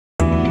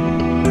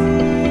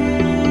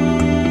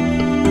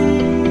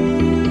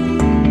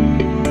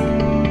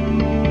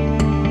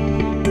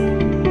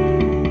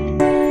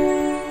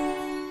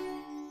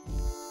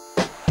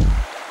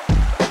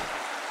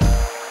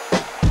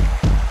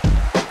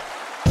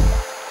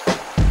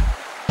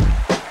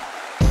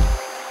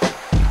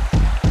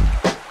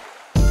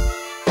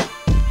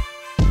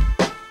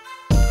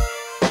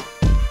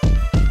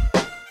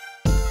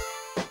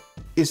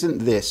Isn't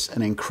this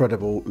an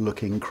incredible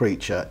looking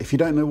creature? If you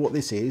don't know what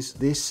this is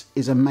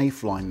a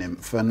Mayfly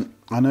Nymph, and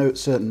I know at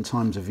certain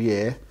times of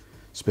year,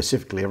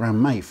 specifically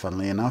around May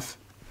funnily enough,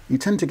 you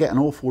tend to get an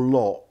awful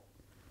lot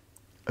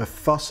of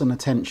fuss and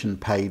attention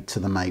paid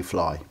to the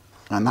Mayfly,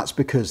 and that's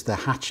because the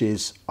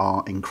hatches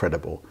are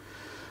incredible.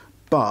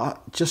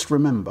 But just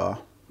remember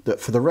that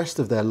for the rest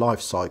of their life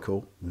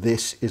cycle,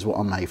 this is what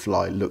a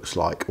Mayfly looks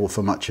like, or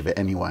for much of it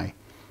anyway.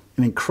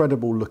 An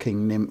incredible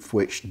looking nymph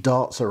which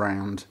darts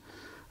around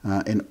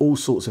in all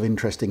sorts of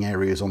interesting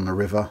areas on the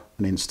river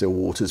and in still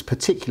waters,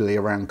 particularly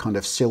around kind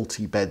of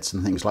silty beds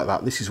and things like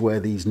that. This is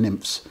where these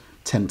nymphs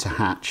tend to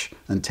hatch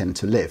and tend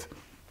to live.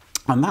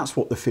 And that's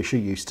what the fish are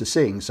used to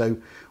seeing. So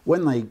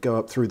when they go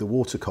up through the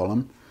water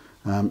column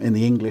in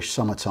the English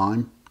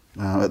summertime,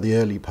 at the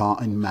early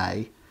part in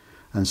May,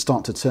 and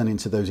start to turn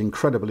into those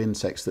incredible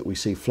insects that we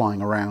see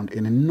flying around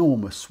in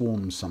enormous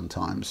swarms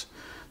sometimes,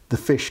 the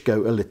fish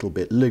go a little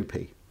bit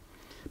loopy.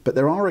 But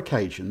there are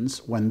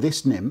occasions when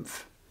this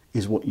nymph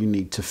is what you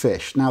need to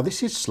fish. Now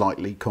this is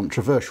slightly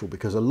controversial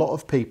because a lot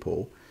of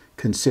people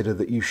consider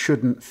that you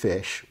shouldn't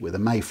fish with a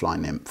Mayfly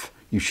nymph.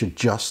 You should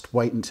just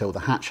wait until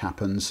the hatch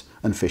happens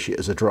and fish it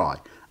as a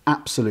dry.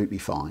 Absolutely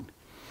fine.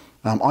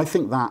 I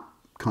think that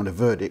kind of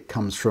verdict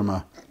comes from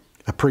a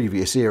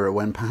previous era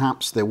when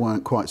perhaps there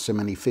weren't quite so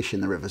many fish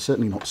in the river,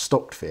 certainly not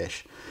stocked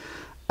fish,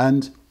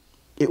 and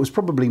it was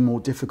probably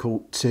more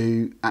difficult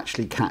to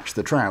actually catch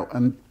the trout.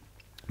 And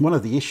one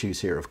of the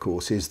issues here, of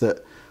course, is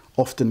that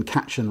often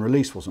catch and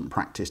release wasn't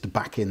practiced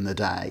back in the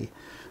day.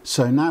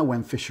 So now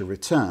when fish are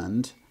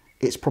returned,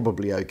 it's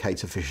probably okay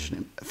to fish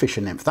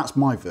a nymph. That's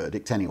my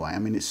verdict anyway. I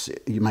mean,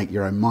 you make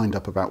your own mind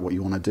up about what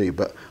you want to do,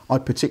 but I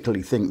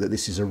particularly think that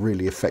this is a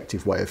really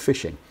effective way of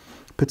fishing.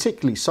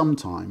 Particularly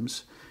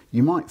sometimes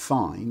you might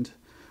find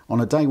on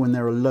a day when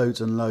there are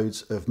loads and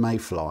loads of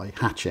mayfly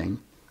hatching,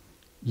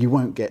 you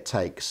won't get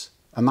takes.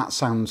 And that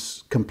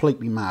sounds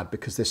completely mad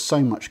because there's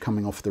so much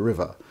coming off the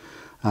river.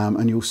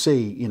 And you'll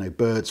see, you know,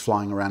 birds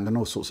flying around and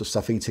all sorts of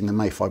stuff eating the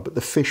mayfly, but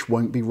the fish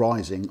won't be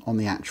rising on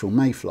the actual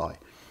mayfly.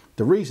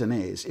 The reason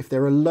is, if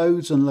there are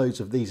loads and loads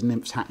of these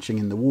nymphs hatching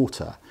in the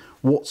water,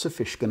 what's a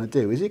fish going to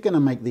do? Is it going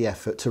to make the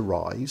effort to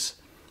rise?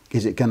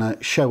 Is it going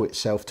to show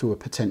itself to a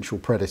potential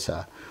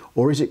predator?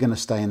 Or is it going to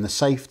stay in the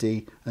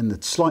safety and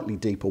the slightly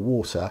deeper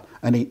water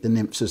and eat the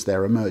nymphs as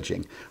they're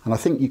emerging? And I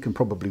think you can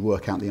probably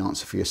work out the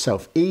answer for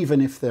yourself. Even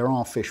if there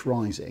are fish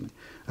rising,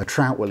 a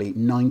trout will eat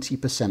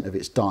 90% of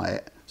its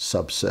diet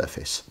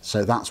subsurface.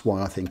 So that's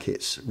why I think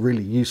it's a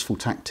really useful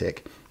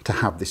tactic to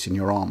have this in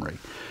your armoury.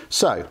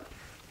 So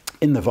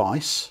in the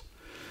vise,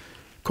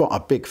 quite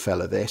a big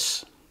fella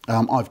this,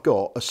 I've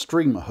got a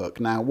streamer hook.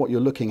 Now what you're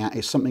looking at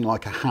is something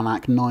like a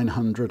Hanak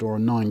 900 or a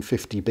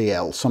 950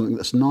 BL, something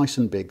that's nice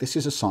and big. This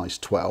is a size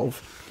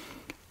 12,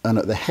 and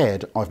at the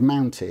head I've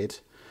mounted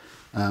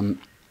a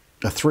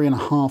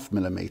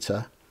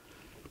 3.5mm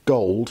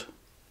gold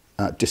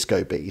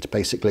disco bead,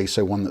 basically,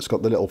 so one that's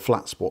got the little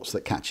flat spots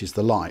that catches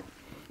the light.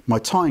 My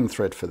tying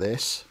thread for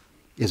this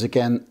is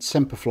again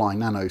Semperfly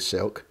Nano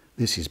Silk.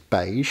 This is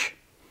beige,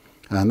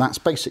 and that's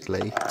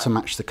basically to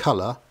match the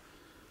colour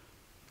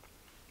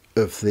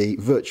of the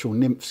virtual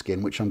nymph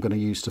skin, which I'm going to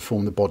use to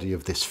form the body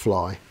of this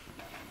fly.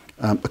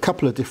 A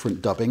couple of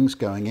different dubbings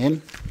going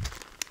in.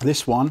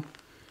 This one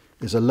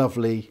is a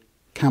lovely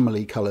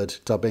camely coloured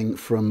dubbing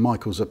from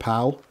Michael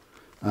Zapal.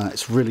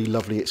 It's really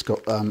lovely. It's got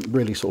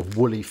really sort of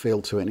woolly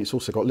feel to it, and it's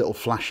also got little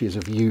flashes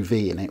of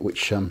UV in it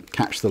which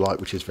catch the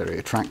light, which is very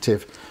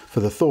attractive.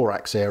 For the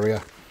thorax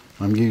area,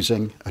 I'm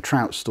using a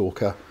Trout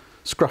Stalker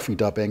scruffy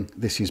dubbing.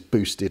 This is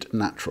boosted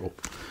natural.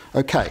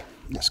 Okay,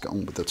 let's get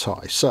on with the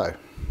tie. So,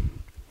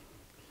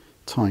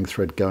 tying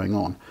thread going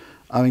on.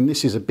 I mean,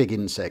 this is a big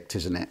insect,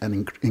 isn't it?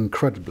 An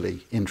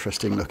incredibly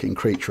interesting looking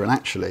creature. And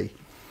actually,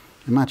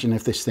 imagine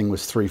if this thing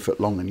was 3 foot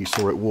long and you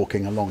saw it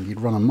walking along,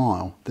 you'd run a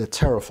mile. They're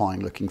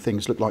terrifying looking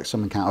things, look like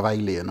something out of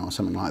Alien or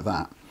something like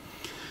that.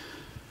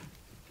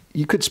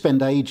 You could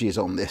spend ages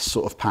on this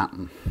sort of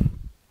pattern,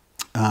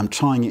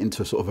 tying it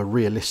into sort of a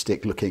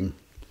realistic looking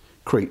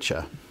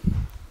creature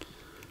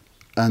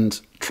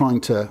and trying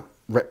to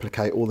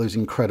replicate all those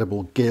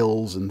incredible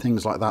gills and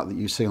things like that that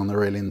you see on the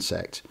real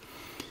insect.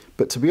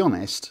 But to be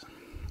honest,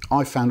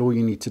 I found all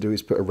you need to do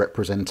is put a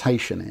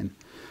representation in,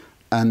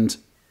 and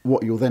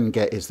what you'll then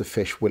get is the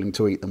fish willing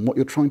to eat them. What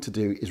you're trying to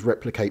do is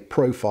replicate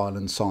profile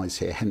and size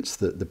here, hence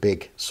the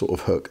big sort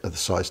of hook of the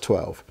size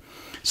 12.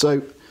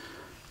 So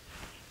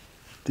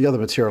the other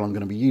material I'm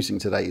going to be using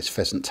today is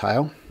pheasant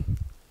tail,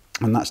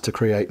 and that's to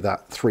create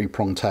that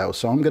 3-prong tail.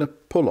 So I'm going to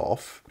pull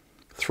off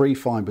 3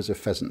 fibres of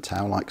pheasant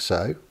tail like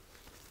so.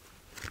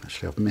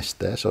 Actually, I've missed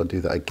there, so I'll do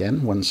that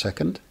again. 1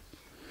 second.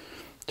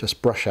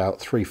 Just brush out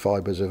 3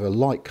 fibres of a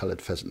light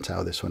coloured pheasant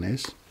tail, this one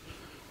is.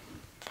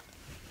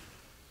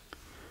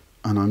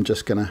 And I'm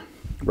just going to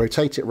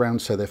rotate it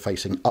around so they're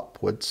facing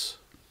upwards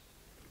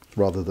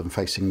rather than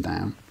facing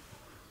down.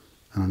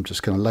 And I'm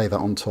just going to lay that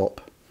on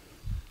top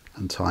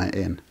and tie it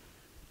in.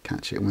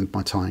 Catch it with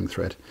my tying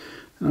thread.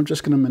 And I'm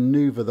just going to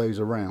manoeuvre those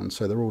around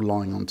so they're all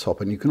lying on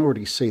top. And you can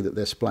already see that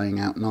they're splaying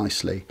out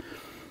nicely.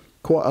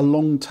 quite a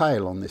long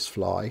tail on this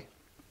fly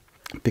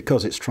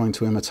because it's trying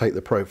to imitate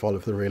the profile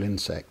of the real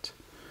insect.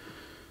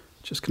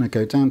 Just going to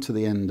go down to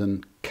the end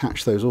and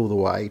catch those all the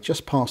way,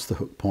 just past the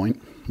hook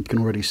point. You can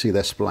already see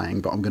they're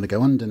splaying, but I'm going to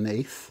go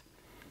underneath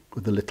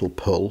with a little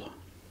pull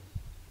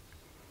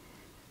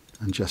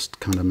and just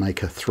kind of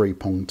make a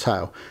 3-pronged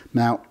tail.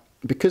 Now,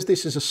 because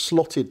this is a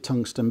slotted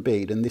tungsten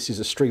bead and this is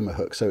a streamer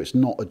hook, so it's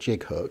not a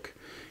jig hook,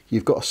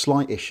 you've got a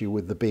slight issue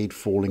with the bead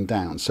falling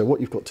down. So what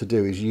you've got to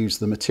do is use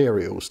the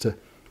materials to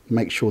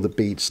make sure the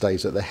bead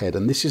stays at the head,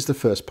 and this is the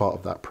first part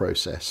of that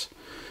process.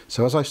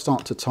 So as I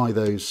start to tie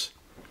those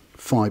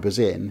fibres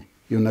in,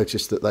 you'll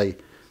notice that they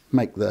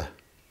make the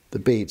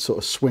bead sort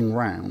of swing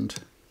round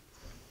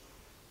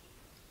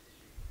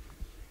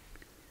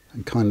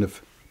and kind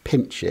of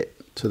pinch it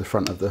to the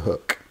front of the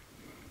hook.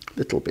 A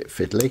little bit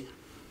fiddly.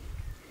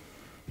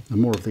 The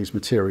more of these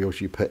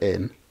materials you put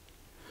in,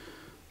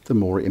 the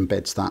more it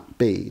embeds that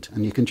bead.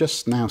 And you can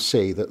just now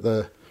see that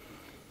the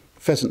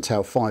pheasant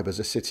tail fibres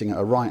are sitting at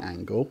a right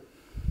angle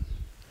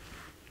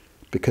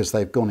because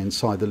they've gone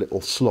inside the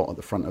little slot at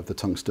the front of the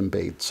tungsten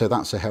bead. So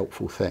that's a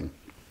helpful thing.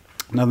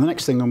 Now the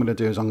next thing I'm going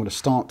to do is I'm going to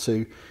start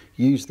to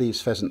use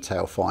these pheasant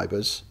tail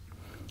fibres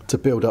to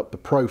build up the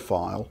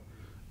profile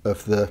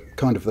of the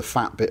kind of the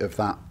fat bit of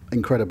that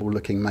incredible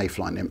looking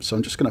mayfly nymph. So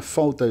I'm just going to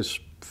fold those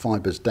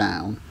fibres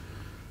down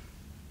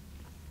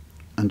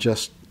and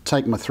just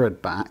take my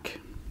thread back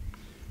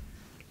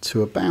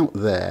to about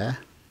there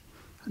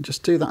and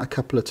just do that a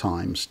couple of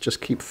times.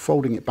 Just keep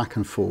folding it back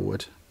and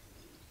forward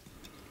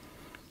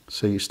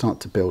so you start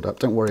to build up.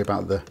 Don't worry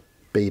about the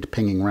bead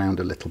pinging round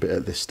a little bit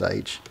at this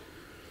stage.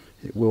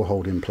 It will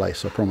hold in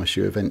place, I promise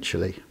you,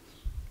 eventually.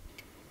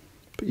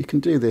 But you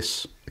can do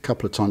this a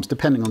couple of times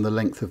depending on the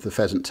length of the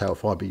pheasant tail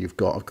fibre you've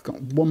got. I've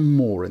got one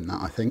more in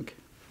that, I think.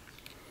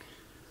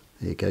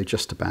 There you go,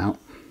 just about.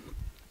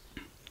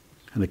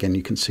 And again,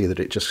 you can see that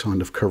it just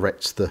kind of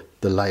corrects the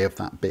lay of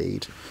that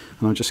bead.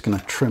 And I'm just going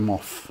to trim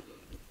off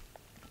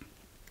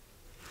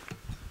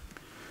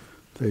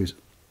those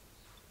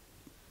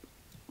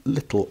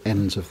little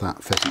ends of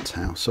that pheasant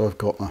tail. So I've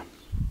got a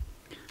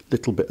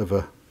little bit of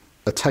a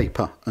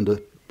taper and an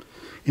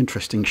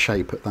interesting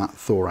shape at that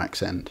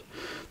thorax end.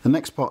 The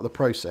next part of the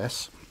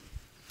process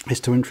is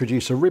to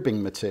introduce a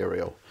ribbing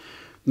material.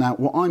 Now,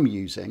 what I'm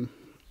using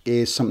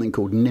is something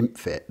called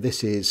Nymph.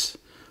 This is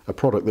a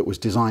product that was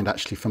designed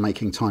actually for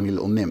making tiny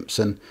little nymphs,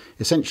 and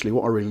essentially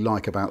what I really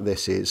like about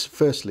this is,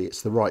 firstly,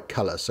 it's the right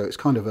colour, so it's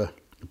kind of a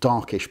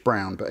darkish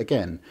brown, but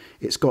again,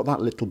 it's got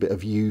that little bit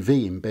of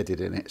UV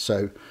embedded in it,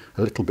 so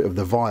a little bit of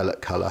the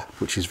violet colour,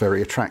 which is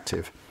very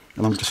attractive.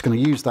 And I'm just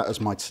going to use that as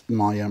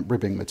my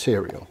ribbing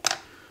material.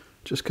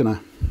 Just going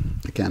to,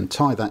 again,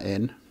 tie that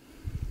in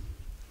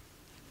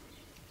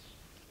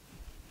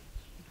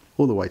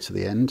all the way to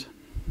the end,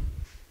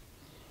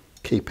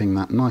 keeping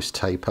that nice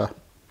taper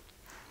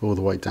all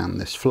the way down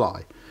this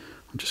fly.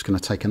 I'm just going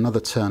to take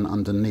another turn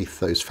underneath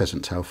those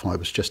pheasant tail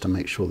fibres just to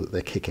make sure that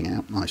they're kicking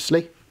out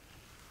nicely,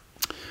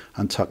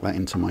 and tuck that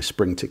into my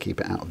spring to keep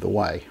it out of the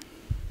way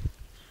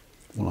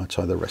while I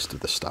tie the rest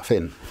of the stuff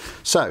in.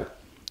 So,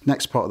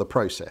 next part of the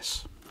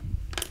process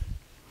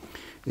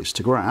is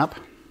to grab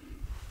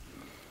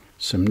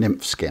some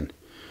nymph skin.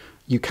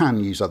 You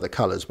can use other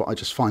colours, but I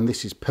just find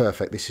this is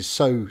perfect. This is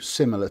so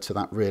similar to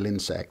that real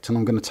insect, and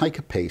I'm going to take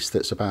a piece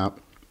that's about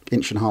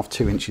 1.5 to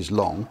 2 inches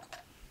long,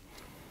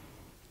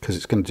 because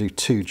it's going to do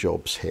two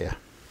jobs here.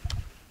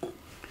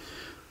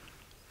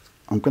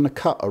 I'm going to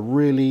cut a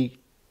really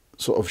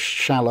sort of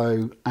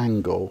shallow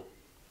angle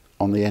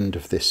on the end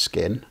of this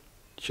skin,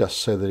 just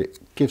so that it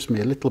gives me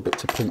a little bit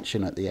to pinch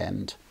in at the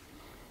end.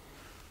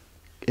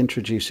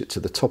 Introduce it to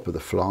the top of the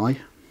fly,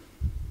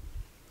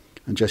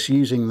 and just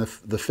using the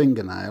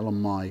fingernail on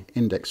my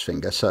index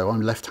finger, so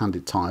I'm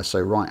left-handed tire, so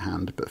right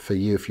hand, but for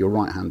you, if you're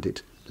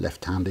right-handed,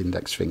 left-hand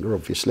index finger,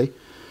 obviously.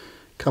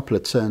 A couple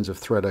of turns of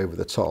thread over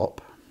the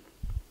top,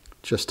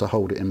 just to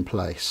hold it in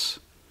place.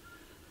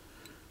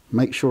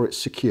 Make sure it's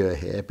secure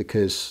here,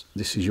 because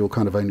this is your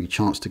kind of only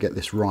chance to get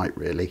this right,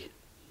 really.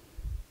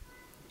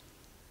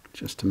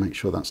 Just to make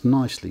sure that's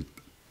nicely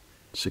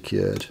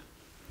secured.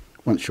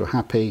 Once you're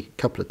happy,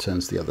 a couple of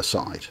turns the other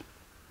side.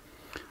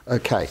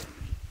 Okay,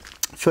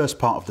 first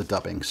part of the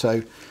dubbing.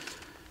 So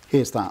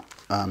here's that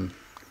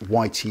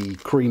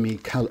whitey, creamy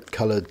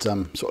coloured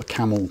sort of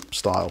camel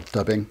style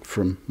dubbing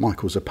from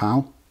Michael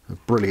Zapal, a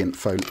brilliant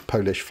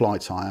Polish fly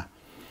tyer.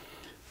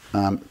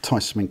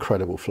 Ties some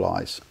incredible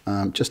flies.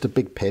 Just a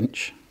big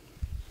pinch.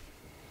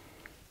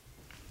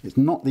 It's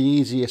not the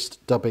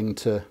easiest dubbing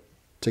to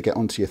get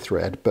onto your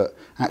thread, but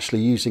actually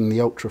using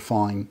the ultra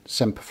fine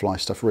Semperfli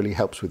stuff really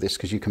helps with this,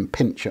 because you can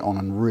pinch it on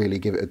and really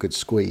give it a good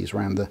squeeze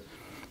around the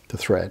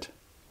thread.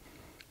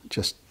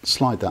 Just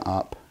slide that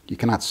up. You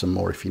can add some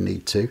more if you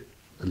need to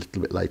a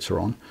little bit later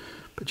on,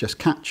 but just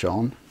catch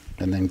on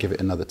and then give it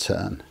another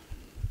turn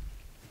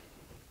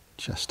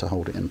just to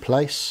hold it in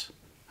place,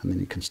 and then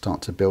you can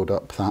start to build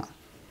up that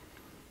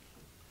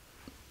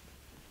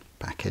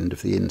back end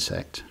of the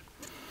insect.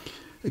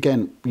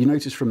 Again, you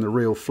notice from the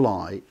real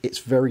fly, it's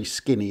very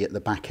skinny at the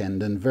back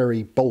end and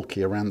very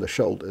bulky around the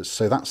shoulders.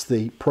 So that's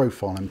the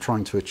profile I'm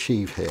trying to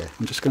achieve here.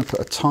 I'm just going to put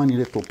a tiny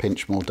little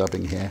pinch more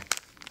dubbing here,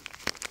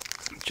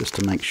 just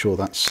to make sure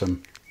that's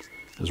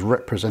as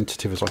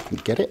representative as I can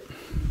get it.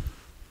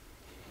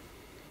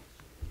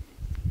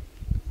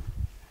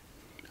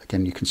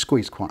 Again, you can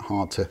squeeze quite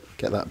hard to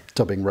get that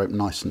dubbing rope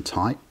nice and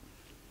tight.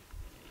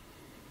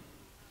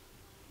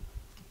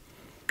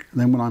 And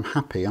then when I'm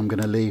happy, I'm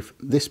going to leave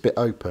this bit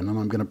open and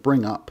I'm going to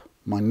bring up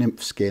my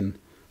nymph skin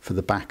for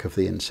the back of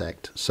the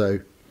insect.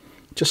 So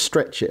just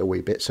stretch it a wee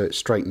bit so it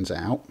straightens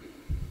out.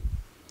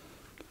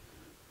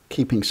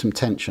 Keeping some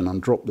tension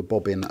and drop the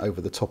bobbin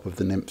over the top of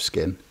the nymph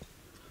skin.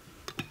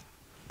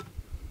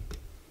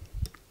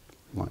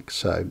 Like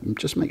so. And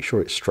just make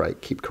sure it's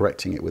straight. Keep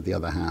correcting it with the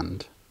other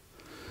hand.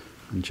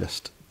 And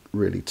just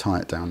really tie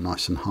it down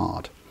nice and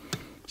hard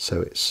so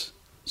it's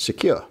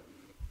secure.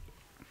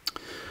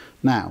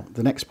 Now,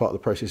 the next part of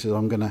the process is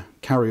I'm going to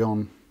carry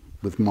on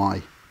with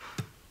my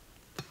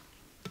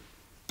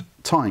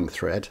tying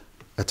thread,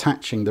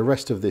 attaching the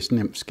rest of this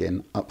nymph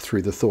skin up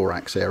through the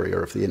thorax area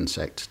of the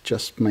insect.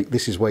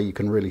 This is where you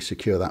can really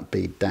secure that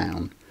bead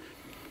down.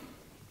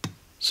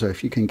 So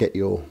if you can get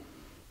your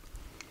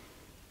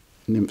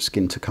nymph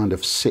skin to kind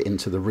of sit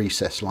into the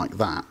recess like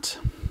that,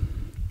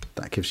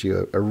 that gives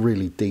you a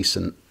really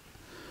decent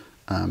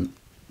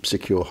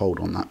secure hold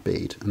on that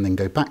bead. And then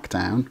go back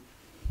down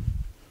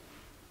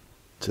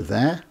to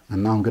there,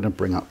 and now I'm going to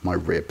bring up my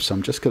rib. So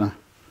I'm just going to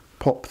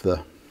pop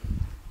the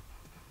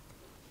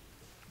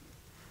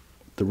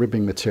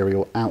ribbing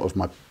material out of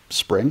my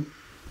spring,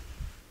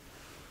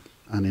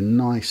 and in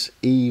nice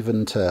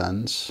even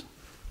turns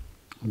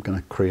I'm going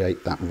to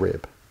create that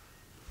rib.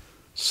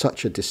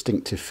 Such a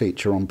distinctive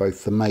feature on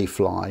both the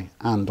mayfly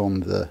and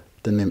on the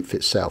nymph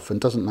itself, and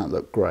doesn't that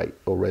look great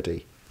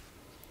already?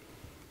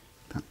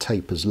 That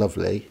taper's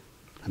lovely,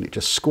 and it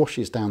just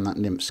squashes down that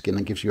nymph skin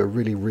and gives you a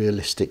really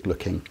realistic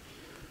looking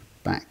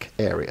back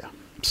area.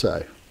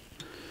 So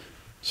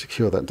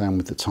secure that down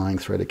with the tying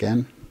thread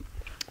again.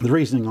 The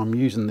reasoning I'm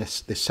using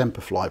this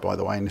Semperfly, by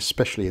the way, and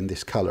especially in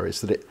this colour,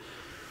 is that it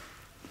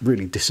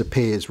really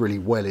disappears really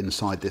well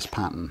inside this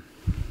pattern.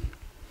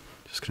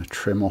 Just going to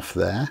trim off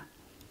there,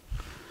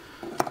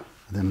 and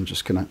then I'm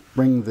just going to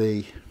bring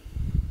the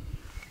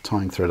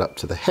tying thread up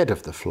to the head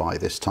of the fly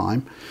this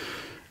time,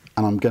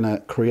 and I'm going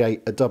to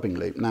create a dubbing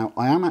loop. Now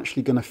I am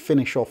actually going to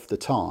finish off the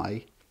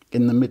tie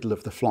in the middle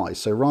of the fly,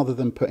 so rather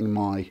than putting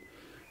my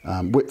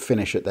whip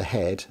finish at the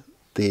head,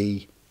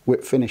 the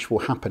whip finish will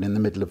happen in the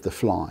middle of the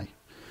fly.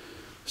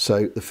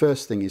 So the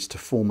first thing is to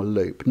form a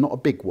loop, not a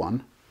big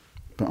one,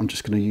 but I'm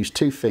just going to use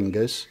 2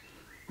 fingers,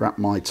 wrap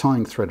my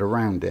tying thread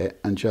around it,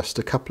 and just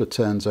a couple of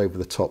turns over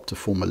the top to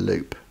form a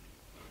loop.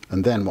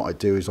 And then what I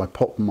do is I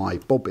pop my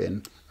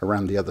bobbin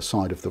around the other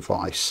side of the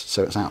vise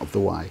so it's out of the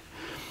way.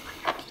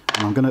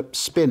 And I'm going to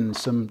spin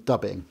some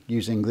dubbing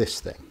using this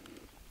thing.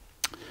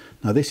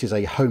 Now this is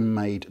a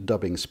homemade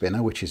dubbing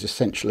spinner, which is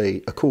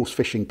essentially a coarse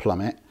fishing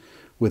plummet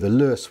with a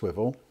lure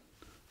swivel,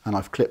 and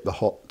I've clipped the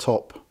hot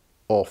top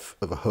off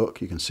of a hook.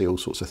 You can see all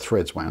sorts of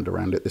threads wound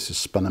around it. This has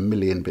spun a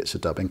million bits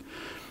of dubbing,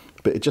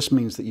 but it just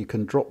means that you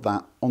can drop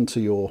that onto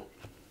your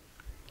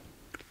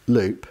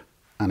loop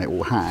and it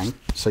will hang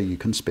so you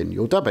can spin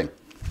your dubbing.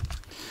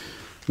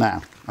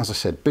 Now, as I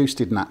said,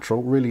 boosted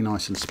natural, really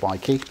nice and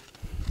spiky,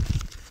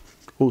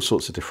 all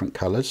sorts of different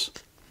colours.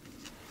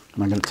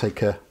 And I'm going to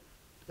take a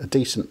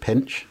decent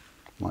pinch,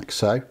 like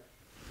so.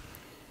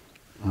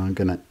 I'm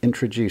going to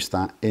introduce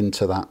that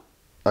into that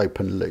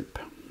open loop.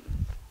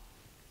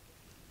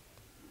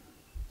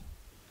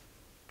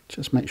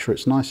 Just make sure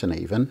it's nice and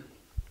even.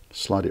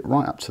 Slide it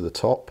right up to the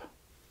top.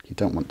 You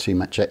don't want too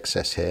much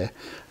excess here.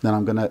 Then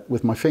I'm going to,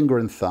 with my finger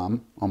and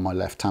thumb on my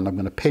left hand, I'm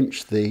going to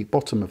pinch the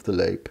bottom of the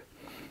loop,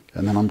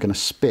 and then I'm going to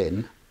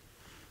spin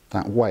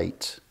that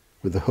weight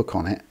with the hook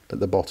on it at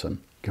the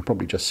bottom. You can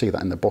probably just see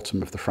that in the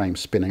bottom of the frame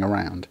spinning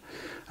around.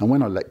 And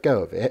when I let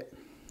go of it,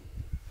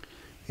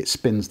 it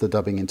spins the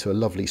dubbing into a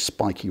lovely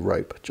spiky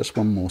rope. Just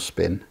one more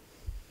spin.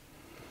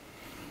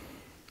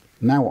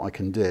 Now what I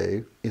can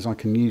do is I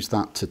can use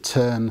that to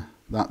turn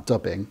that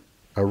dubbing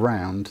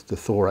around the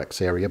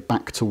thorax area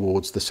back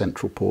towards the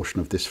central portion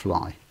of this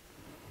fly.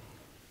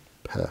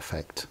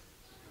 Perfect.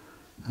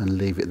 And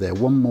leave it there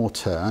one more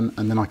turn,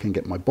 and then I can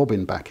get my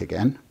bobbin back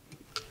again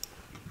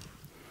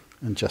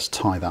and just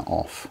tie that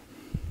off.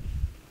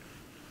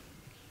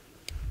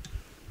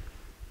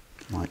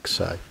 Like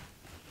so,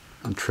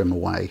 and trim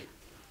away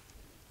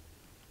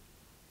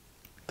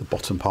the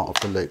bottom part of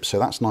the loop. So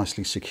that's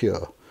nicely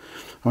secure.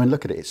 I mean,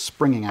 look at it, it's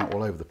springing out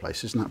all over the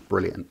place. Isn't that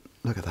brilliant?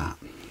 Look at that.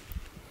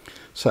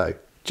 So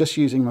just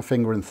using my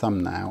finger and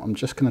thumb now, I'm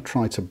just going to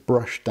try to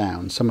brush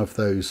down some of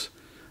those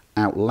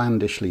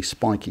outlandishly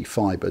spiky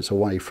fibres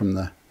away from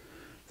the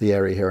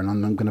area here, and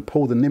I'm going to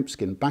pull the nymph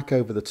skin back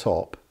over the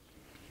top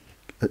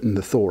in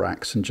the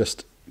thorax and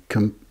just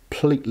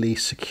completely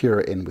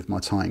secure it in with my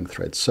tying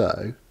thread.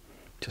 So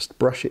just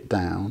brush it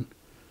down,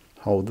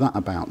 hold that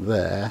about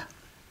there,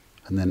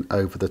 and then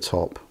over the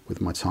top with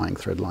my tying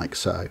thread like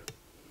so.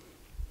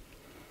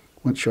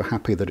 Once you're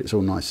happy that it's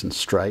all nice and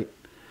straight,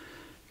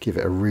 give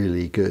it a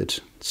really good,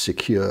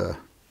 secure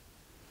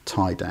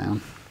tie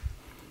down.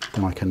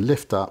 Then I can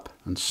lift up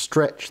and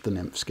stretch the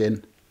nymph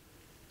skin,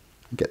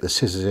 and get the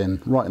scissors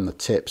in right in the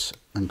tips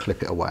and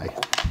clip it away.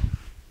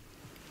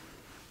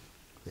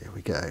 There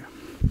we go.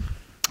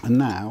 And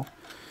now,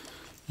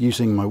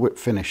 using my whip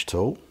finish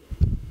tool,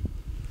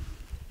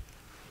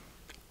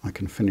 I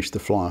can finish the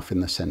fly off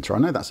in the centre. I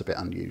know that's a bit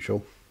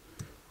unusual,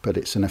 but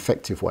it's an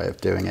effective way of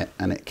doing it,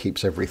 and it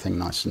keeps everything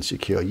nice and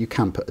secure. You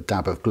can put a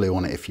dab of glue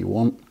on it if you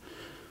want.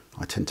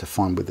 I tend to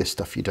find with this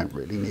stuff you don't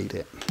really need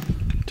it.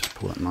 Just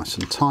pull it nice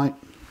and tight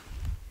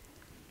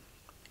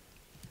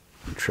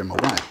and trim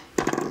away.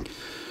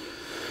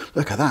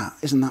 Look at that,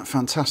 isn't that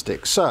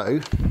fantastic? So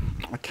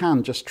I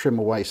can just trim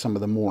away some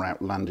of the more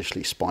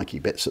outlandishly spiky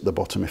bits at the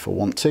bottom if I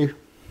want to,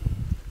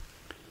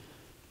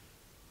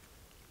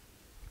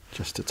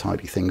 just to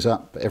tidy things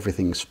up, but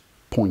everything's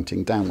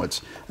pointing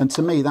downwards. And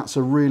to me, that's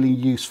a really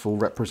useful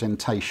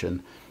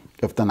representation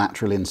of the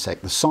natural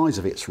insect. The size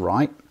of it's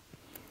right,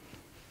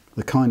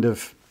 the kind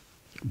of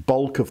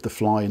bulk of the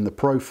fly in the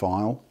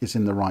profile is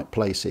in the right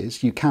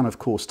places. You can of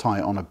course tie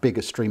it on a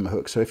bigger streamer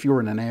hook, so if you're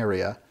in an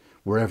area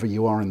wherever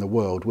you are in the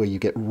world where you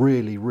get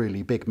really,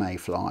 really big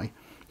mayfly,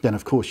 then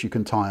of course you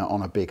can tie it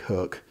on a big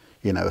hook,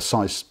 you know, a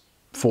size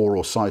 4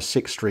 or size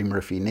 6 streamer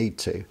if you need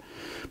to.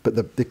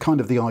 But the kind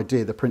of the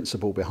idea, the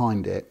principle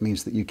behind it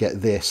means that you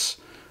get this,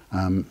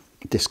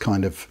 this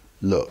kind of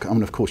look. I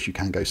mean, of course you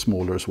can go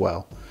smaller as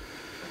well.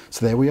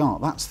 So there we are,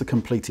 that's the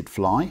completed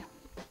fly.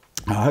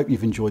 I hope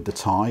you've enjoyed the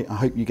tie. I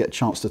hope you get a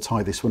chance to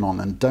tie this one on,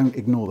 and don't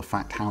ignore the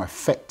fact how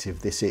effective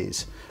this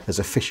is as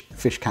a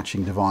fish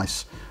catching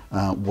device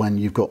when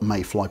you've got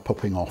mayfly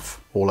popping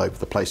off all over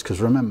the place.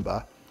 Because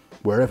remember,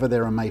 wherever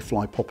there are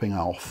mayfly popping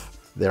off,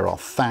 there are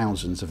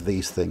thousands of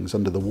these things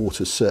under the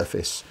water's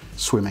surface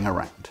swimming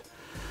around.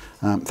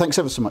 Thanks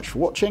ever so much for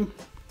watching.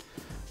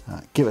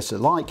 Give us a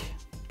like,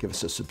 give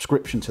us a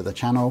subscription to the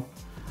channel,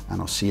 and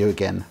I'll see you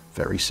again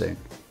very soon.